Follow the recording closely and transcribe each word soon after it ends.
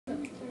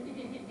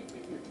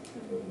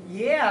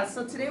Yeah,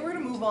 so today we're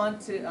going to move on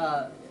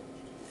to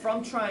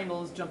from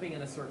triangles jumping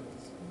into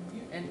circles.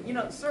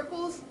 And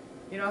circles,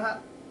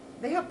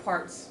 they have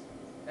parts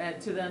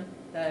to them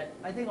that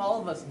I think all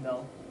of us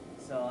know.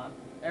 So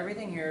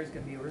everything here is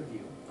going to be a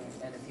review.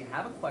 And if you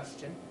have a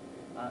question,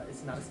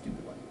 it's not a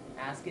stupid one.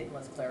 Ask it and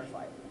let's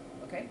clarify it.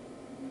 Okay?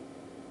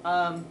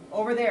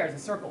 Over there is a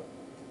circle.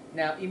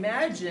 Now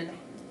imagine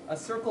a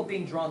circle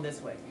being drawn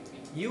this way.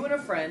 You and a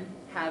friend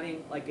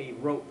having like a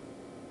rope.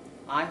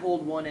 I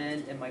hold one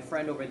end and my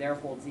friend over there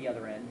holds the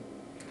other end.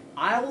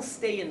 I will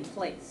stay in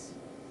place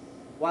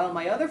while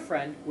my other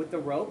friend with the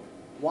rope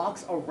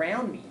walks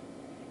around me.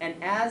 And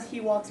as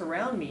he walks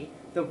around me,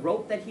 the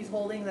rope that he's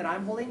holding, that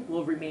I'm holding,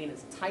 will remain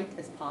as tight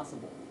as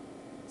possible.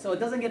 So it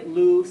doesn't get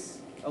loose,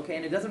 okay,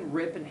 and it doesn't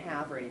rip in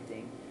half or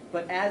anything.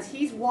 But as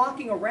he's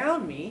walking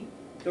around me,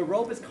 the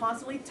rope is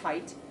constantly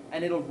tight,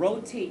 and it'll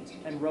rotate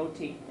and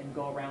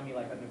go around me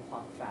like in a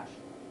clock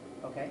fashion,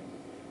 okay?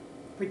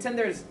 Pretend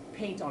there's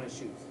paint on his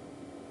shoes.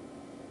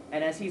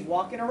 And as he's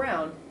walking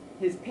around,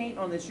 his paint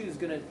on the shoes is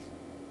going to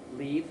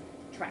leave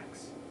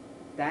tracks.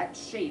 That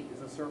shape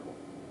is a circle.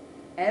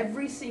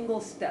 Every single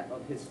step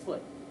of his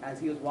foot as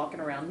he was walking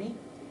around me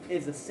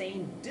is the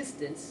same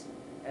distance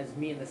as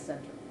me in the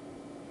center.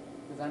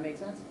 Does that make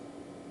sense?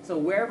 So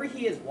wherever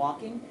he is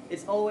walking,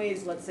 it's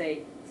always, let's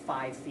say,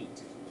 5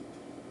 feet.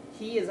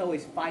 He is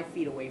always 5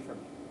 feet away from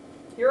me.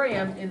 Here I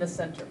am in the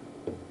center.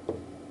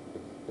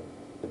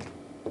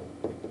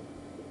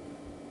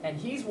 And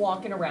he's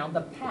walking around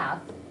the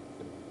path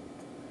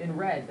in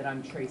red that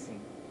I'm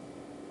tracing.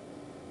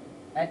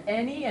 At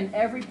any and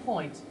every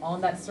point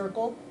on that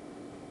circle,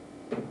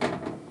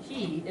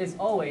 he is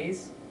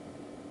always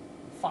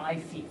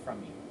 5 feet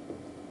from me.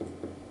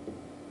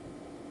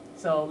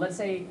 So let's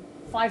say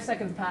 5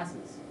 seconds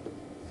passes.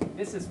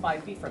 This is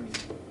 5 feet from me.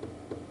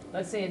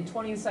 Let's say in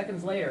 20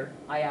 seconds later,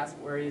 I ask,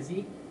 where is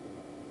he?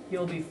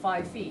 He'll be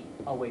 5 feet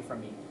away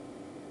from me.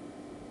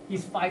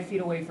 He's 5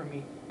 feet away from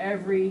me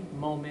every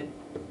moment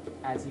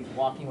as he's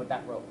walking with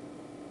that rope.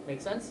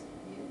 Make sense?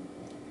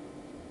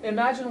 Yeah.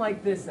 Imagine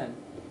like this then.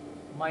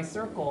 My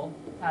circle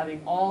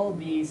having all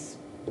these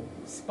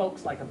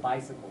spokes like a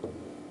bicycle.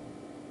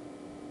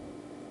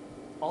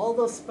 All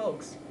those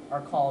spokes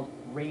are called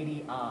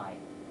radii.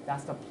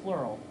 That's the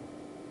plural.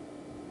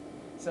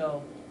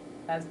 So,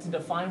 as to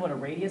define what a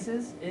radius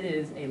is, it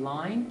is a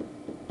line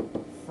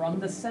from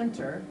the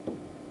center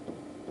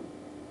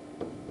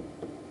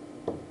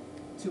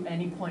to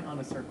any point on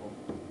a circle.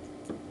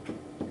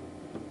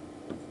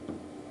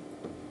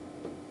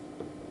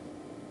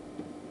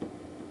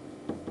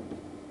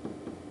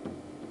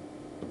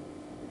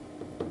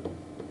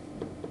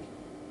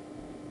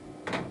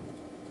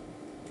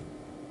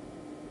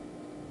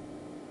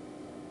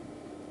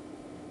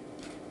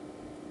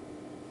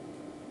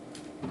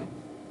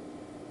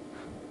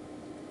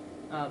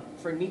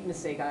 For neatness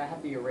sake, I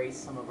have to erase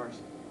some of our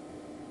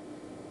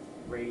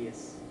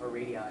radius or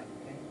radii. Okay.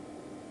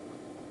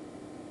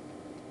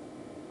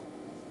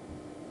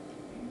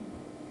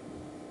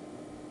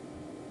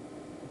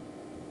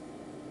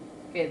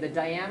 Okay, the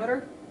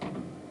diameter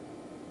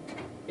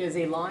is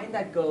a line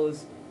that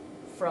goes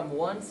from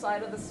one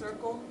side of the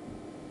circle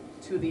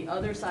to the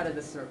other side of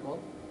the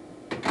circle,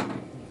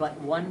 but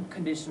one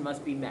condition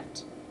must be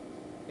met.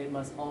 It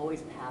must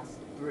always pass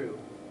through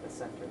the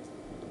center.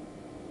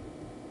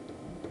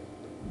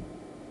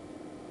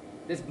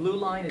 This blue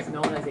line is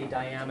known as a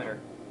diameter.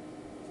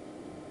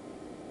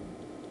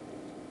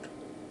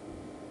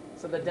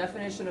 So the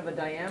definition of a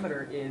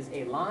diameter is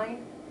a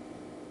line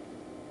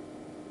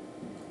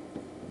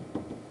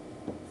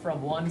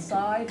from one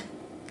side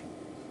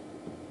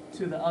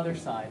to the other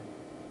side.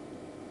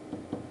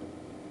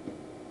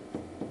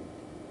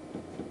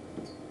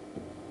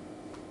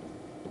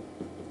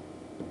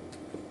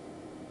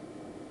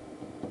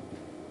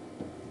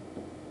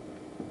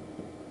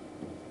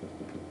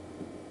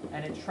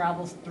 And it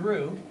travels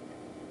through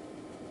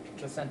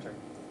the center.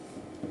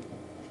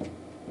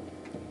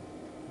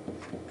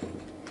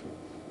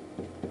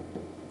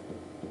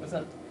 What's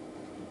up?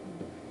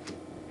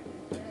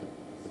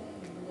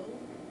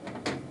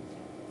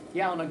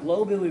 Yeah, on a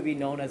globe it would be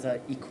known as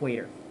an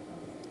equator.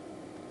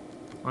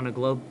 On a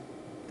globe,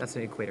 that's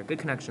an equator. Good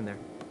connection there.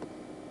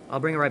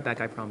 I'll bring it right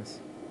back, I promise.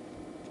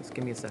 Just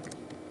give me a second.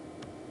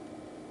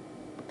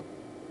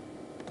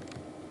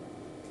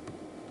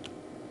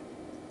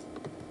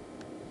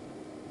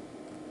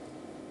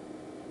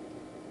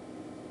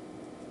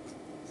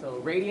 So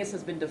radius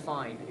has been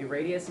defined. A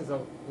radius is a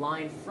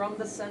line from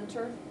the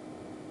center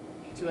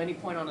to any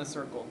point on a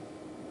circle.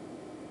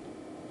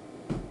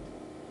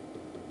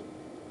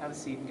 Have a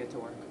seat and get to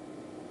work.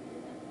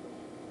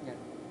 Yeah.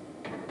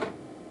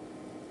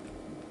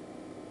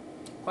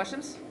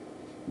 Questions?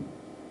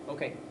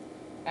 Okay.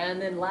 And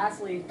then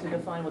lastly, to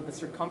define what the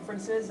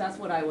circumference is, that's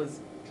what I was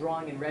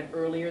drawing in red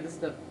earlier. This is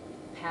the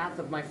path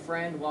of my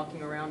friend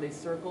walking around a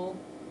circle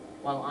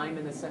while I'm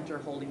in the center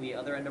holding the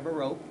other end of a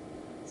rope.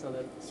 So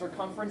the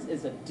circumference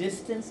is a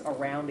distance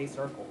around a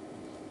circle.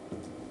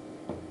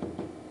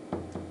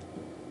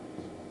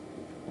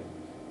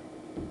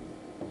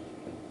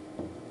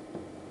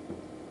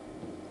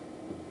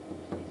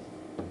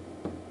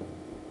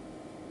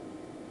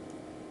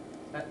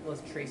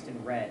 was traced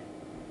in red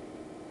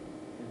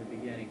in the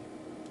beginning.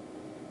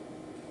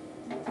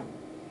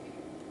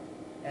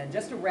 And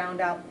just to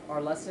round out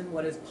our lesson,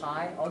 what is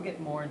pi? I'll get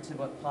more into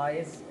what pi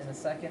is in a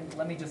second.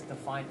 Let me just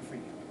define it for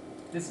you.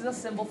 This is a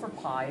symbol for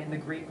pi in the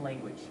Greek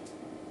language.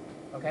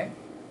 Okay?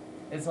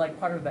 It's like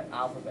part of the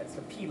alphabet. It's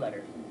the P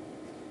letter.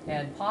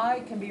 And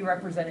pi can be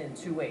represented in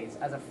two ways.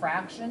 As a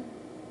fraction,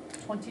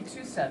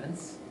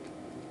 22/7,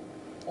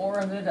 or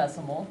in the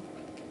decimal,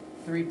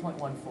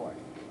 3.14.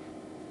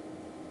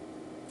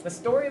 The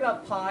story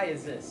about pi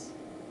is this.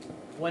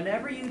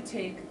 Whenever you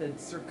take the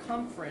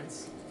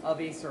circumference of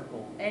a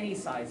circle, any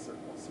size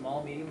circle,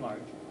 small, medium, large,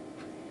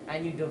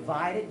 and you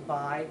divide it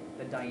by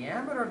the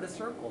diameter of the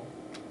circle,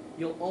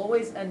 you'll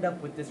always end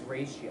up with this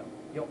ratio.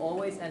 You'll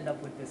always end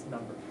up with this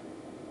number.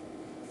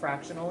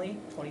 Fractionally,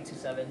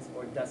 22/7,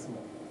 or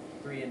decimal,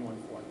 3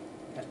 1/4,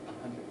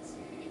 hundredths.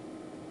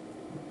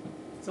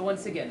 So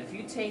once again, if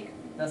you take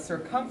the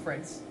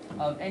circumference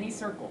of any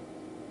circle,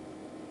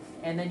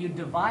 and then you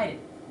divide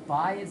it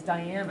by its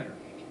diameter,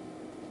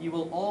 you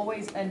will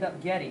always end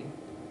up getting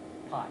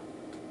pi.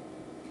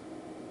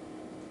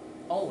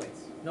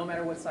 Always, no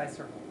matter what size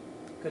circle.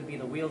 Could be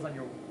the wheels on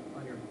your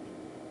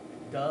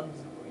dubs,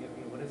 or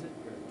what is it?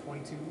 Your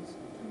 22s.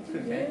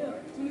 Okay.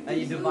 And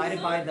you divide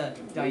it by the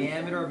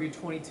diameter of your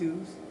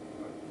 22s.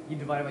 You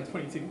divide it by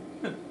 22.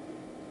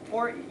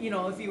 Or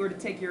if you were to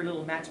take your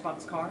little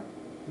Matchbox car,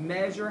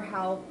 measure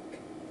how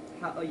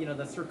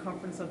the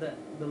circumference of the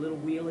little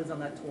wheel is on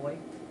that toy.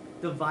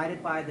 Divide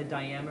it by the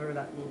diameter of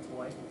that little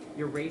toy.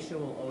 Your ratio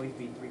will always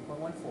be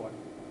 3.14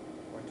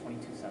 or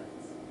 22/7.